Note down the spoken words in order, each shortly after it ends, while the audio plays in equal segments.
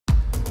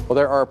Well,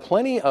 there are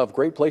plenty of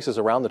great places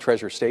around the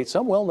Treasure State,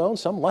 some well known,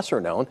 some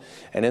lesser known.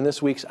 And in this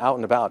week's Out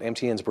and About,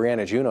 MTN's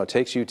Brianna Juneau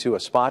takes you to a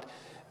spot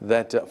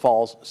that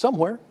falls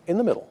somewhere in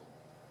the middle.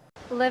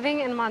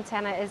 Living in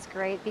Montana is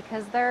great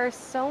because there are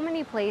so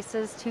many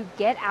places to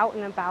get out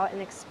and about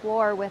and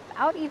explore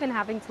without even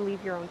having to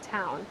leave your own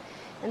town.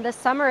 In the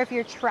summer, if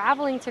you're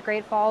traveling to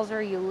Great Falls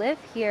or you live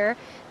here,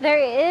 there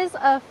is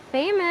a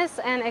famous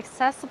and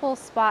accessible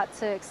spot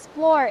to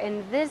explore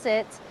and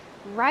visit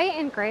right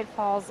in Great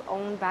Falls'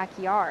 own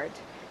backyard.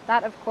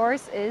 That, of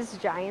course, is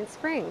Giant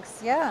Springs.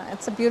 Yeah,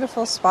 it's a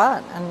beautiful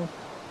spot and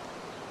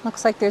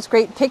looks like there's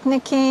great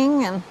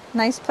picnicking and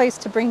nice place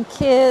to bring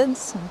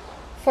kids.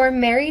 For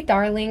Mary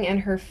Darling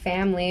and her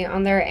family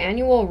on their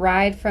annual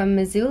ride from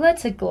Missoula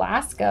to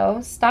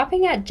Glasgow,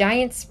 stopping at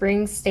Giant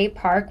Springs State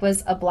Park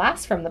was a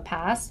blast from the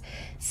past,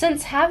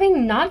 since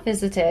having not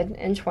visited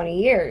in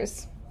 20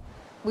 years.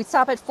 We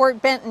stop at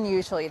Fort Benton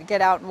usually to get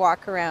out and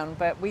walk around,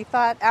 but we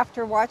thought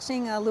after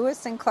watching a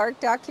Lewis and Clark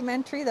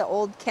documentary, the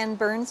old Ken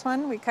Burns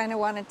one, we kind of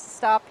wanted to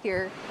stop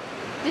here.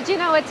 Did you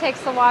know it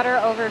takes the water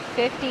over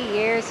 50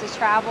 years to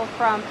travel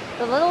from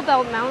the Little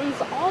Belt Mountains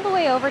all the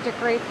way over to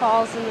Great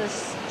Falls in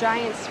this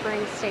Giant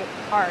Springs State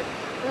Park?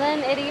 And then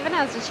it even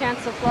has a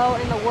chance to flow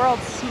in the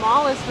world's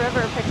smallest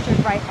river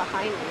pictured right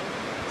behind me.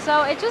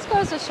 So it just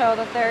goes to show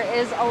that there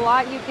is a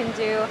lot you can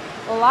do,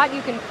 a lot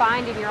you can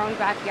find in your own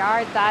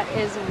backyard that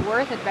is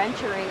worth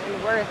adventuring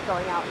and worth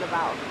going out and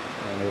about.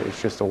 And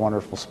it's just a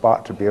wonderful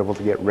spot to be able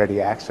to get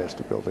ready access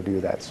to be able to do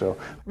that. So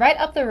right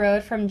up the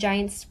road from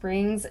Giant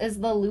Springs is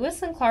the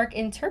Lewis and Clark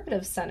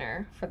Interpretive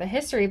Center for the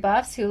history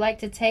buffs who like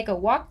to take a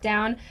walk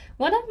down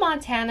one of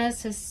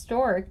Montana's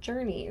historic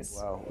journeys.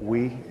 well,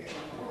 we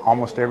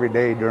almost every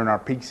day during our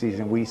peak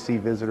season, we see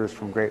visitors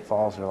from Great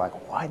Falls. They're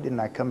like, why didn't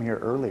I come here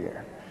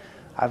earlier?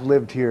 I've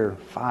lived here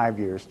 5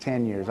 years,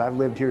 10 years. I've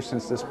lived here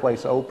since this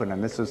place opened,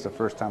 and this is the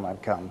first time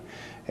I've come.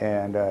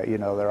 And, you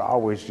know, they're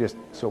always just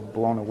so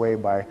blown away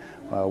by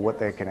what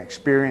they can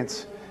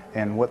experience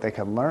and what they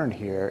can learn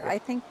here. I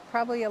think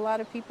probably a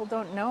lot of people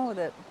don't know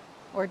that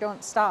or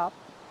don't stop.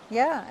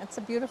 Yeah, it's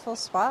a beautiful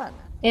spot.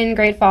 In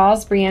Great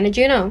Falls, Brianna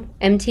Juneau,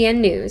 MTN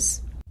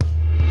News.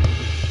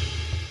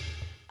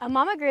 A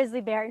mama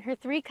grizzly bear and her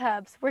 3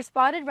 cubs were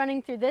spotted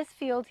running through this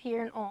field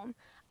here in Ulm.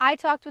 I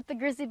talked with the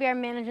grizzly bear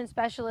management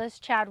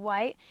specialist, Chad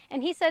White,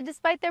 and he said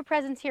despite their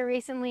presence here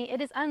recently,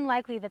 it is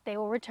unlikely that they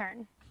will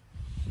return.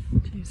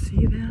 Do you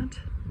see that?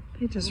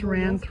 They just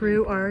ran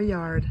through our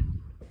yard.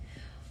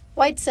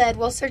 White said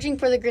while searching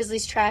for the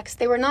grizzlies' tracks,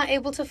 they were not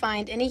able to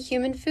find any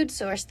human food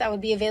source that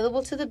would be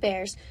available to the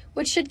bears,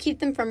 which should keep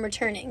them from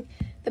returning.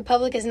 The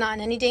public is not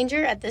in any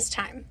danger at this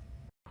time.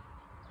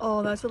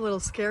 Oh, that's a little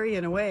scary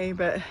in a way,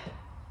 but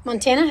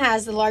Montana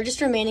has the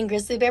largest remaining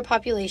grizzly bear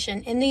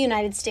population in the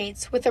United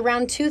States, with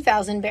around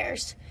 2,000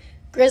 bears.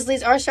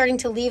 Grizzlies are starting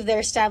to leave their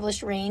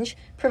established range,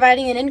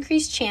 providing an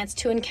increased chance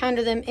to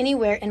encounter them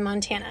anywhere in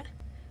Montana.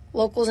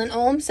 Locals in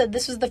Ulm said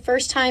this was the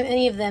first time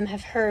any of them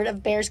have heard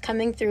of bears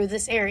coming through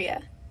this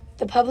area.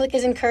 The public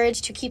is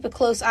encouraged to keep a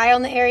close eye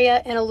on the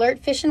area and alert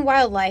Fish and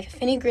Wildlife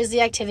if any grizzly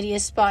activity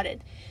is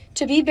spotted.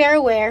 To be bear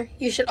aware,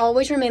 you should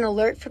always remain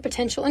alert for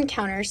potential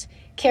encounters,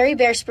 carry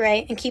bear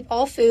spray, and keep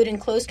all food in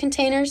closed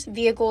containers,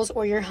 vehicles,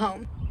 or your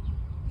home.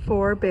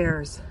 4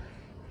 bears.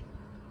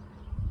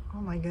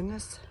 Oh my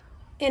goodness.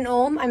 In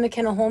Ulm, I'm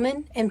McKenna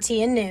Holman,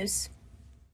 MTN News.